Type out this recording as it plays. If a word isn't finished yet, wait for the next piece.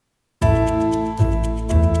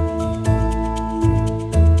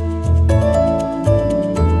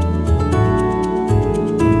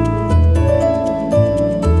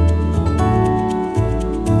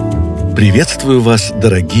Приветствую вас,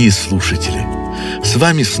 дорогие слушатели! С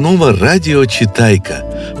вами снова Радио Читайка,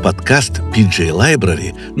 подкаст PJ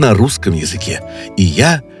Library на русском языке. И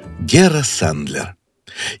я, Гера Сандтлер.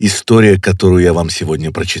 История, которую я вам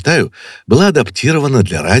сегодня прочитаю, была адаптирована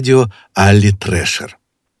для радио Алли Thresher.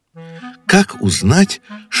 Как узнать,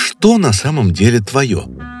 что на самом деле твое?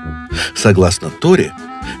 Согласно Торе,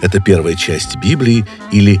 это первая часть Библии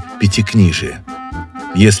или Пятикнижия.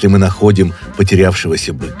 Если мы находим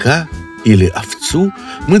потерявшегося быка или овцу,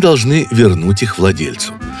 мы должны вернуть их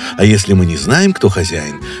владельцу. А если мы не знаем, кто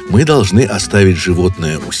хозяин, мы должны оставить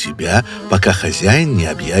животное у себя, пока хозяин не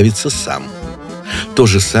объявится сам. То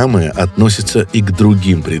же самое относится и к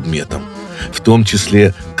другим предметам, в том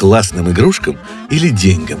числе к классным игрушкам или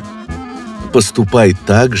деньгам. Поступай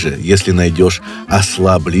так же, если найдешь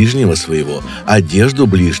осла ближнего своего, одежду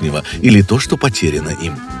ближнего или то, что потеряно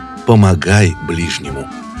им. Помогай ближнему.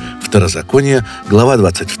 Второзаконие, глава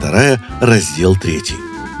 22, раздел 3.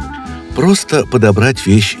 Просто подобрать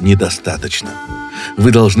вещь недостаточно.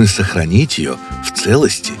 Вы должны сохранить ее в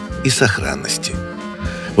целости и сохранности.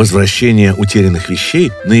 Возвращение утерянных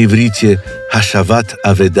вещей на иврите hashavat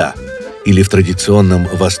aveidah или в традиционном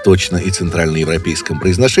восточно- и центральноевропейском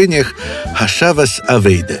произношениях hashavas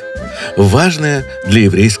aveidah. Важная для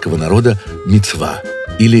еврейского народа mitzvah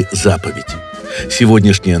или заповедь.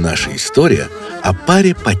 Сегодняшняя наша история о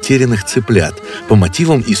паре потерянных цыплят по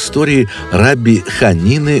мотивам истории Rabbi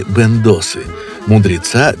Chanины бен Досы,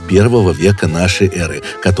 мудреца первого века нашей эры,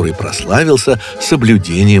 который прославился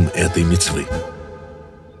соблюдением этой мицвы.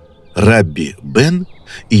 Рабби Бен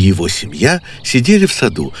и его семья сидели в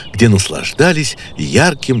саду, где наслаждались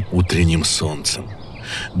ярким утренним солнцем.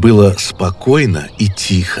 Было спокойно и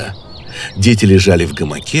тихо. Дети лежали в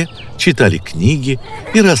гамаке, читали книги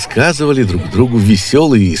и рассказывали друг другу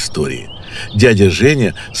веселые истории. Дядя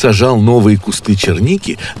Женя сажал новые кусты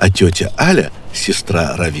черники, а тетя Аля,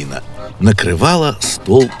 сестра Равина, накрывала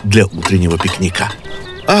стол для утреннего пикника.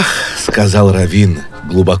 «Ах!» — сказал Равин,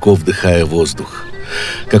 глубоко вдыхая воздух.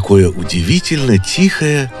 «Какое удивительно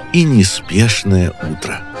тихое и неспешное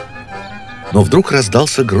утро!» Но вдруг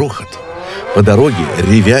раздался грохот. По дороге,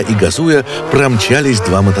 ревя и газуя, промчались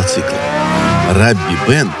два мотоцикла. Рабби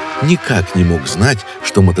Бен никак не мог знать,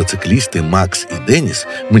 что мотоциклисты Макс и Деннис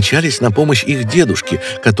мчались на помощь их дедушке,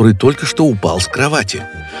 который только что упал с кровати.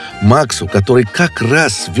 Максу, который как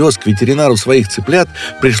раз вез к ветеринару своих цыплят,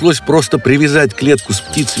 пришлось просто привязать клетку с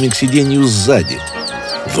птицами к сиденью сзади.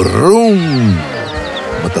 Врум!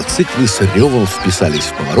 Мотоциклы с ревом вписались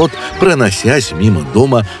в поворот, проносясь мимо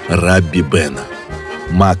дома Рабби Бена.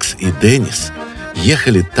 Макс и Деннис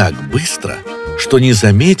ехали так быстро, что не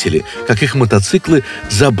заметили, как их мотоциклы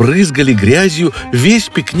забрызгали грязью весь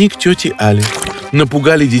пикник тети Али.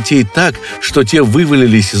 Напугали детей так, что те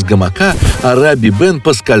вывалились из гамака, а Рабби Бен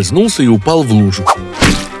поскользнулся и упал в лужу.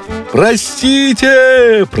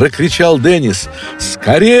 «Простите!» — прокричал Деннис.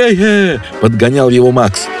 «Скорее!» — подгонял его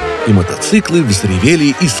Макс. И мотоциклы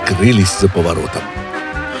взревели и скрылись за поворотом.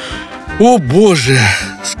 «О, Боже!»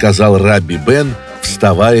 — сказал Рабби Бен,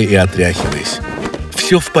 вставая и отряхиваясь.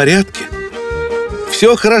 «Все в порядке?»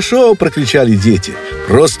 «Все хорошо!» — прокричали дети.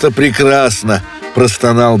 «Просто прекрасно!» —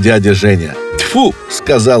 простонал дядя Женя. «Тьфу!» —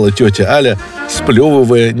 сказала тетя Аля,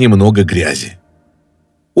 сплевывая немного грязи.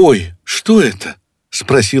 «Ой, что это?» —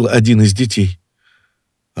 спросил один из детей.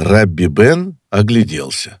 Рабби Бен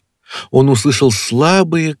огляделся. Он услышал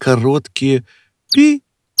слабые, короткие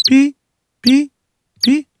 «пи-пи-пи-пи».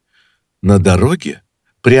 На дороге,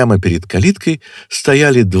 прямо перед калиткой,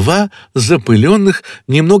 стояли два запыленных,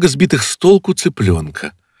 немного сбитых с толку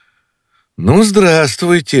цыпленка. «Ну,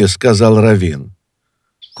 здравствуйте», — сказал Равин.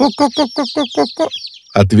 «Ко-ко-ко-ко-ко-ко-ко»,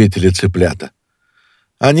 — ответили цыплята.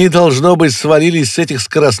 «Они, должно быть, свалились с этих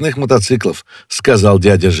скоростных мотоциклов», — сказал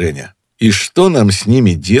дядя Женя. «И что нам с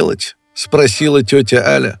ними делать?» — спросила тетя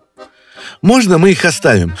Аля. «Можно мы их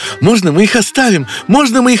оставим? Можно мы их оставим?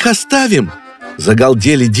 Можно мы их оставим?» —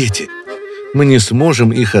 загалдели дети. «Мы не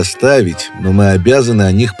сможем их оставить, но мы обязаны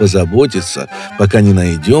о них позаботиться, пока не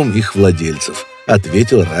найдем их владельцев», —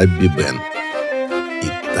 ответил Рабби Бен.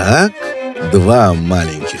 Итак, два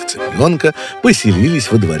маленьких цыпленка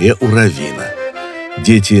поселились во дворе у Равина.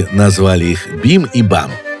 Дети назвали их Бим и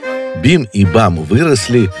Бам. Бим и Бам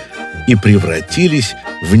выросли и превратились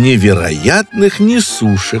в невероятных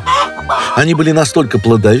несушек. Они были настолько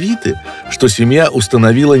плодовиты, что семья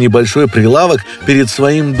установила небольшой прилавок перед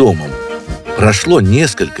своим домом. Прошло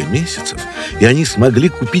несколько месяцев, и они смогли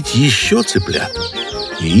купить еще цыплят.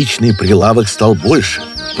 Яичный прилавок стал больше.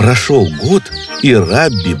 Прошел год, и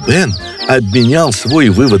Рабби Бен обменял свой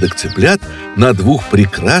выводок цыплят на двух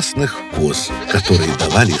прекрасных коз, которые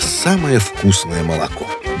давали самое вкусное молоко.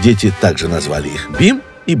 Дети также назвали их Бим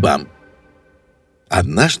и Бам.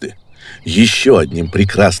 Однажды, еще одним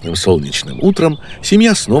прекрасным солнечным утром,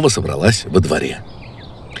 семья снова собралась во дворе.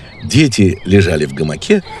 Дети лежали в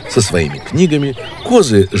гамаке со своими книгами,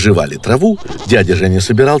 козы жевали траву, дядя Женя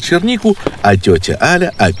собирал чернику, а тетя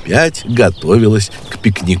Аля опять готовилась к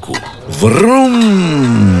пикнику.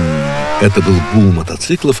 Врум! Это был гул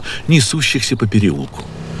мотоциклов, несущихся по переулку.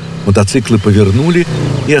 Мотоциклы повернули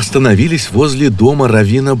и остановились возле дома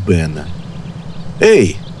раввина Бена.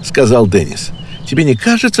 «Эй!» — сказал Деннис. «Тебе не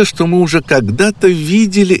кажется, что мы уже когда-то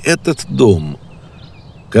видели этот дом?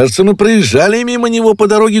 Кажется, мы проезжали мимо него по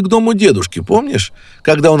дороге к дому дедушки, помнишь,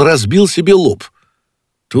 когда он разбил себе лоб?»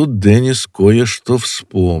 Тут Деннис кое-что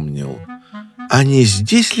вспомнил. «А не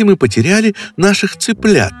здесь ли мы потеряли наших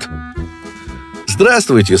цыплят?»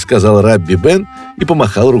 «Здравствуйте», — сказал Рабби Бен и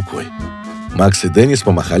помахал рукой. Макс и Деннис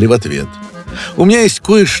помахали в ответ. «У меня есть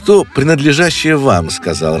кое-что, принадлежащее вам», —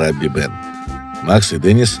 сказал Рабби Бен. Макс и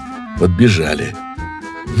Деннис подбежали.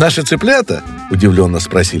 «Наши цыплята?» — удивленно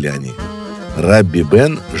спросили они. Рабби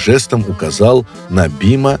Бен жестом указал на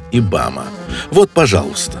Бима и Бама. «Вот,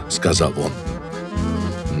 пожалуйста», — сказал он.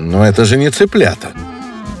 «Но это же не цыплята».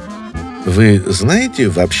 «Вы знаете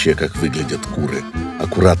вообще, как выглядят куры?» —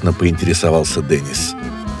 аккуратно поинтересовался Деннис.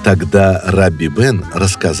 Тогда Рабби Бен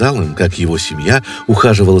рассказал им, как его семья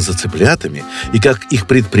ухаживала за цыплятами и как их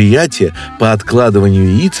предприятие по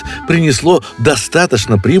откладыванию яиц принесло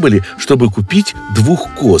достаточно прибыли, чтобы купить 2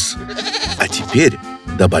 коз. «А теперь»,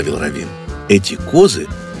 — добавил раввин, — «эти козы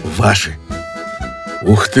ваши».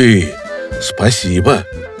 «Ух ты! Спасибо!»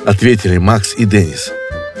 — ответили Макс и Деннис.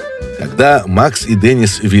 Когда Макс и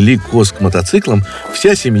Деннис вели коз к мотоциклам,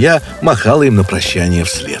 вся семья махала им на прощание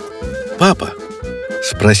вслед. «Папа», —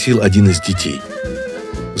 спросил один из детей,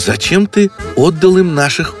 — «зачем ты отдал им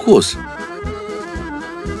наших коз?»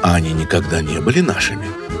 «А они никогда не были нашими.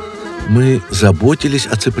 Мы заботились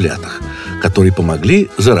о цыплятах, которые помогли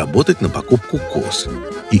заработать на покупку коз.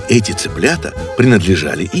 И эти цыплята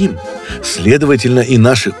принадлежали им. Следовательно, и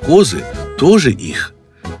наши козы тоже их.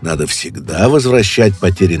 Надо всегда возвращать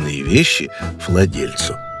потерянные вещи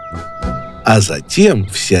владельцу». А затем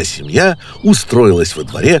вся семья устроилась во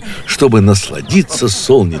дворе, чтобы насладиться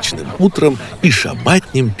солнечным утром и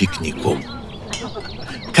шаббатним пикником.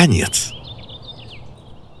 Конец.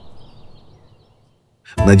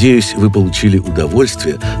 Надеюсь, вы получили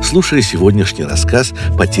удовольствие, слушая сегодняшний рассказ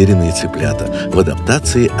 «Потерянные цыплята» в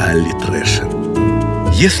адаптации Алли Трешер.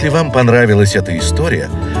 Если вам понравилась эта история,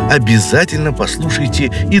 обязательно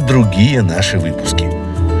послушайте и другие наши выпуски.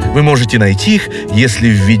 Вы можете найти их, если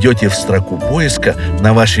введете в строку поиска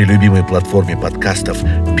на вашей любимой платформе подкастов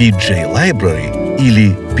PJ Library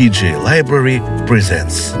или PJ Library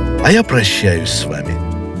Presents. А я прощаюсь с вами.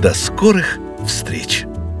 До скорых встреч!